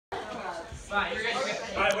Fine, you're ready.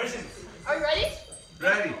 All right, where's it? Are you ready?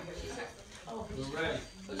 Ready. We're ready.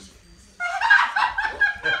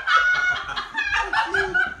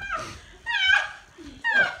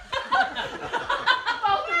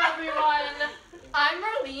 Welcome, everyone. I'm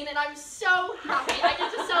Marlene, and I'm so happy I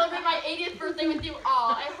get to celebrate my 80th birthday with you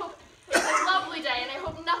all. I hope it's a lovely day, and I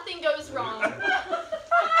hope nothing goes wrong. Oh,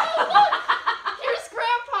 look! Here's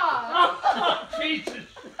Grandpa! Oh, Jesus.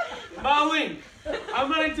 Marlene, I'm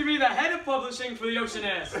running to be the head of publishing for the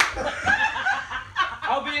Oceanaires.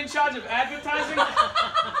 I'll be in charge of advertising,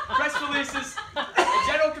 press releases, and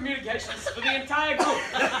general communications for the entire group.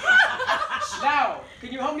 Now,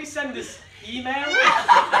 can you help me send this email?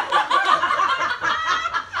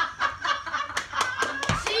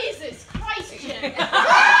 Jesus Christ, Jim!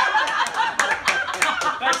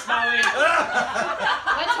 Thanks, Marlene.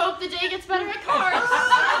 Let's hope the day gets better at cards.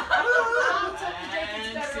 Let's hope the day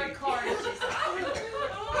gets better at cards.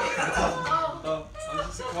 Oh, is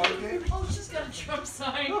this a card game? Oh, she's got a Trump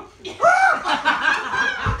sign.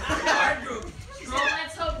 Card group. Well,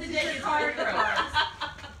 let's hope the day gets better at cards.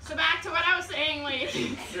 So back to what I was saying,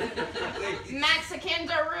 ladies. Mexicans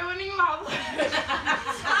are ruining love.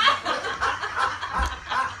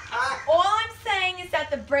 All I'm saying is that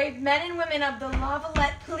the brave men and women of the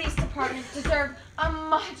Lavallette Police Department deserve a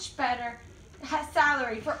much better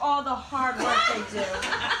salary for all the hard work they do.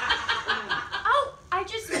 Oh, I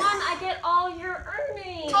just won. I get all your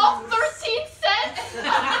earnings. All 13 cents?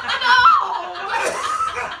 No!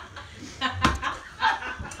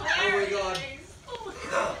 Oh my God.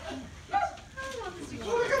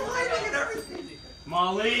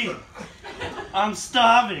 Marlene, I'm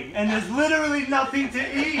starving, and there's literally nothing to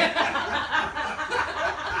eat.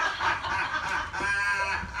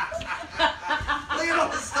 Look at all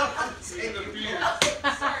the stuff on the table.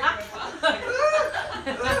 Sorry,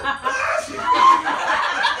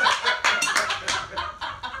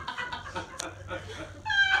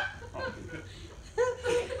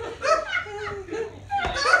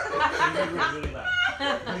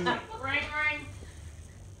 Ring, ring.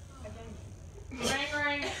 Ring,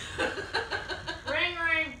 ring. Ring,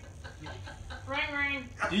 ring. Ring, ring.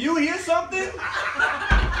 Do you hear something?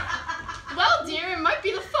 Well, dear, it might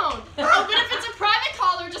be the phone. Oh, but if it's a private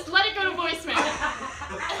caller, just let it go to voicemail.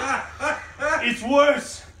 It's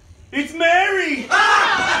worse. It's Mary. Oh,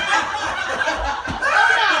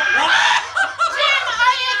 no. Jim,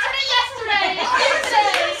 I answered it yesterday. It's you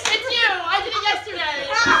today. It's you. I did it yesterday.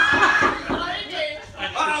 What I did.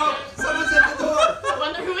 Uh-oh, someone's at the door. I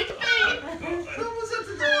wonder who it could be. Someone's at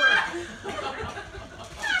the door.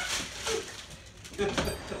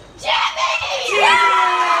 Jimmy!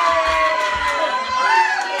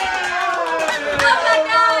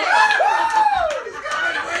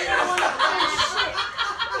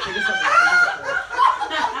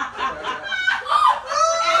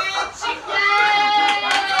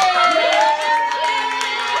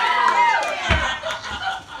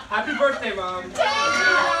 Happy birthday, Mom.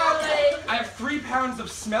 I have 3 pounds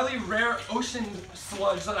of smelly, rare ocean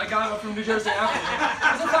sludge that I got from New Jersey Apple.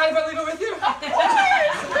 Is it fine if I leave it with you? Of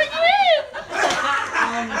course! Bring it in!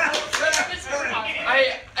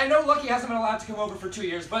 I know Lucky hasn't been allowed to come over for 2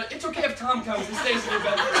 years, but it's okay if Tom comes and stays in your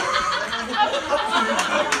bed.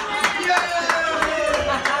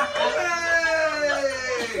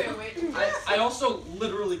 I also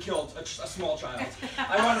literally killed a small child.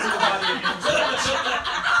 I wanted to the body.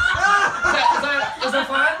 Is that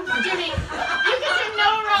fine? Jimmy, you can do no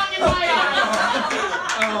wrong in my eyes.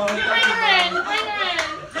 Bring her in. Bring her in.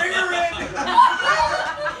 Bring her in.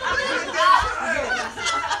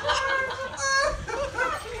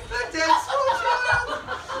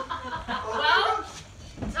 Well,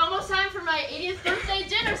 it's almost time for my 80th birthday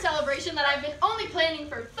dinner celebration that I've been only planning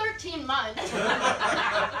for 13 months.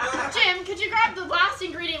 Jim, could you grab the last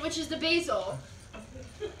ingredient, which is the basil?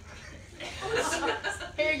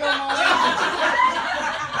 Here you go, Molly.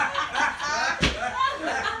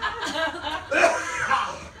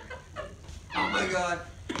 Oh my God.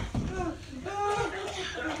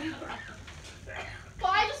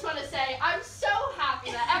 Well, I just want to say I'm so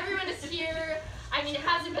happy that everyone is here. I mean, it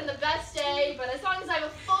hasn't been the best day, but as long as I have a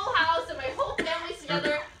full house and my whole family's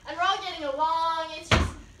together and we're all getting along, it's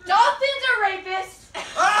just... Dolphins are rapists.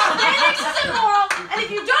 Phoenix is immoral. And if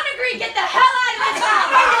you don't agree, get the hell out of this house.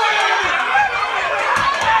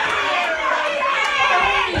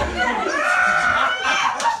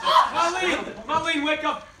 Marlene, wake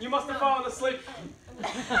up! You must have fallen asleep.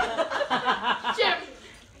 Jim,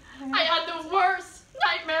 I had the worst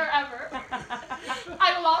nightmare ever.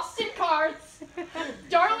 I lost in cards.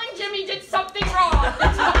 Darling Jimmy did something wrong.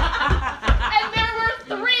 And there were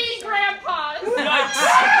 3 grandpas. Yikes!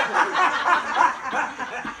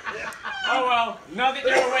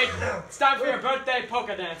 time for your birthday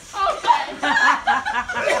polka dance.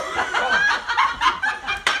 Okay.